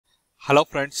Hello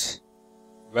friends,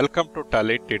 welcome to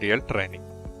Tally TDL training.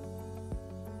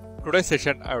 Today's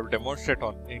session I will demonstrate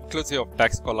on inclusive of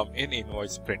tax column in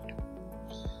Invoice print.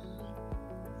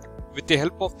 With the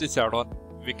help of this add-on,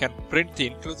 we can print the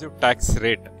inclusive tax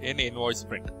rate in Invoice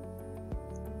print.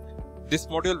 This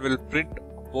module will print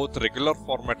both regular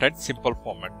format and simple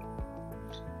format.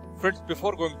 Friends,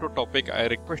 before going to topic, I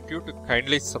request you to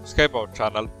kindly subscribe our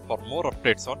channel for more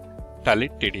updates on Tally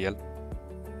TDL.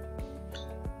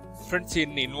 Friends,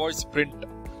 in Invoice print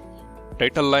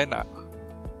title line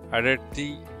added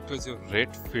the inclusive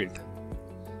rate field.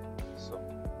 So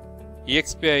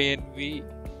EXP-INV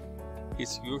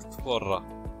is used for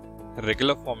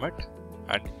regular format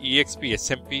and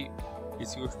EXP-SMP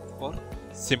is used for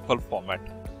simple format.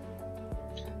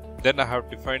 Then I have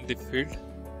defined the field.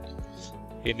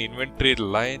 In inventory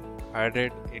line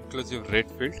added inclusive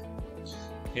rate field.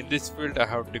 In this field I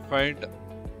have defined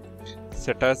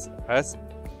status as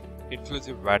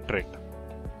inclusive VAT rate,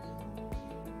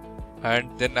 and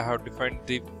then I have defined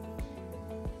the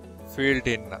field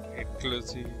in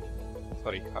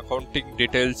accounting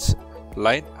details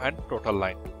line and total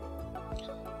line.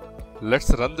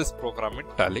 Let's run this program in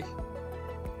Tally.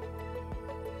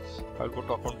 I'll go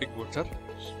to accounting voucher.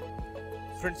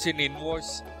 Friends, in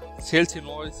invoice, sales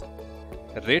invoice,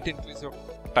 rate inclusive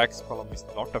tax column is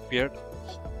not appeared.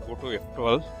 Go to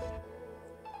F12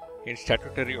 in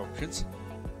statutory options.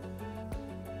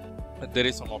 There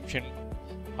is an option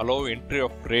allow entry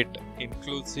of rate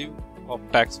inclusive of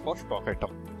tax for stock item.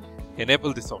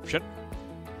 Enable this option.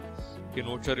 In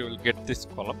voucher you will get this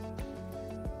column.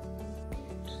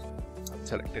 I'm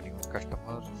selecting your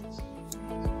customer.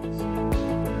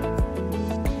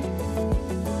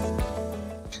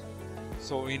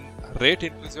 So in rate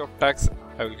inclusive of tax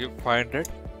I will give 500.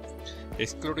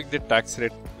 Excluding the tax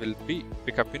rate will be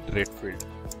pick up in rate field.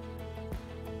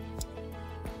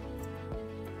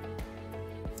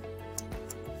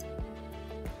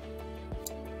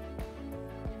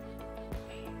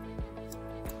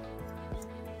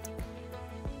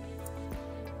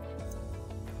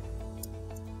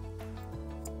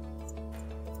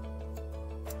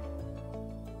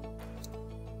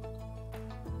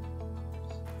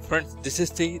 Friends, this is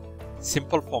the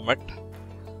simple format.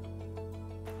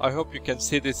 I hope you can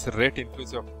see this rate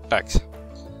inclusive of tax.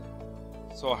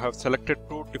 So I have selected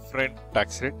two different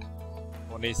tax rate.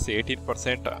 One is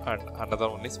 18% and another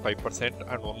one is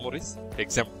 5% and one more is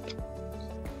exempt.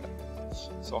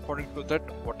 So according to that,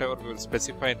 whatever we will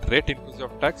specify in rate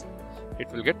inclusive of tax, it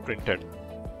will get printed.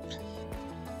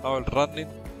 Now I will run in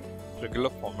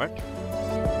regular format.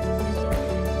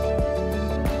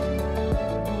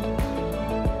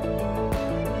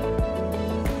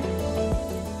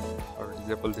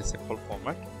 Disable the simple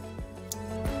format.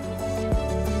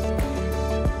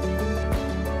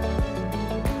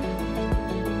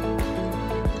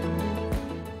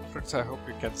 Friends, I hope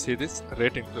you can see this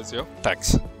rate inclusive of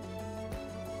tax.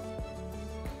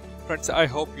 Friends, I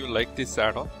hope you like this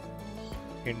add-on.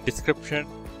 In description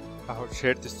I have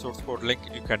shared the source code link.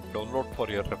 You can download for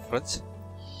your reference.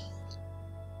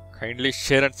 Kindly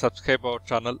share and subscribe our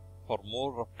channel for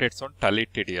more updates on Tally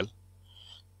TDL.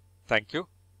 Thank you.